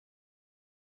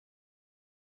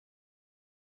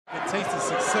It tasted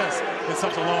success in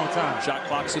such a long time. Shot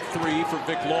clock's at 3 for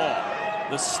Vic Law.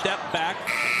 The step back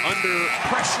under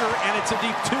pressure, and it's a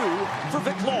deep 2 for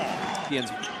Vic Law.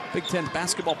 Ian's Big Ten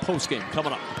basketball postgame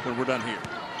coming up when we're done here.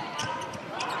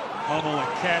 Hummel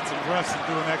and Katz and Rustin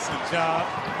do an excellent job.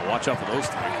 Well, watch out for those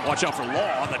 3. Watch out for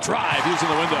Law on the drive, using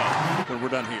the window when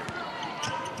we're done here.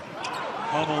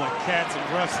 Hummel and Katz and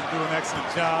Rustin do an excellent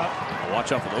job. Well,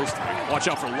 watch out for those 3. Watch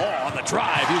out for Law on the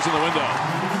drive, using the window.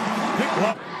 Big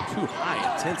Law. 2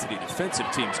 high-intensity defensive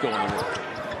teams going to work.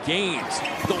 Gaines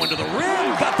going to the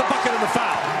rim, got the bucket and the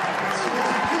foul.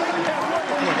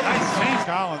 Nice James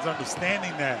Collins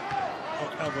understanding that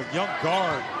of a young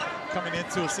guard coming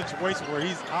into a situation where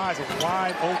his eyes are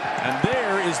wide open. And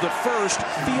there is the first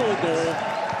field goal.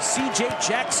 C.J.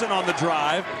 Jackson on the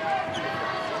drive.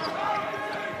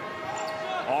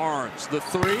 Arns, the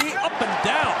 3, up and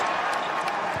down.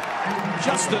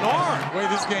 Justin Arns. The way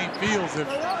this game feels, if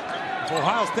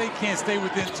Ohio State can't stay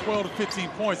within 12 to 15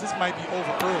 points, this might be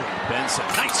over early. Benson,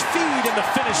 nice feed in the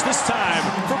finish this time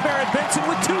for Barrett Benson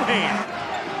with 2 hands.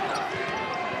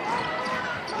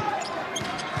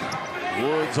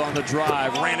 Woods on the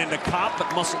drive, ran into Kopp,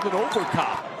 but muscled it over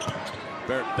Kopp.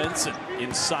 Barrett Benson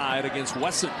inside against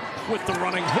Wesson with the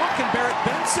running hook, and Barrett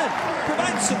Benson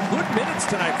provides some good minutes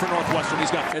tonight for Northwestern.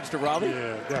 He's got edge to Raleigh.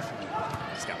 Yeah, definitely.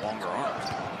 He's got longer arms.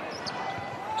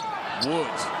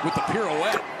 Woods with the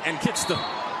pirouette and gets the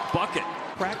bucket.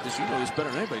 Practice, you know this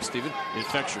better than anybody, Steven. It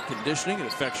affects your conditioning, it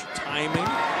affects your timing.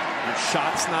 Your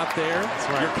shot's not there. That's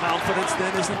right. Your confidence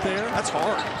then isn't there. That's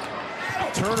hard.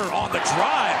 Turner on the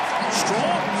drive.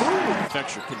 Strong move. It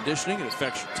affects your conditioning, it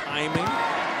affects your timing.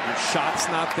 Your shot's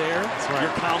not there. That's right.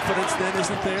 Your confidence then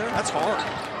isn't there. That's hard.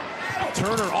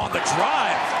 Turner on the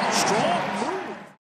drive. Strong move.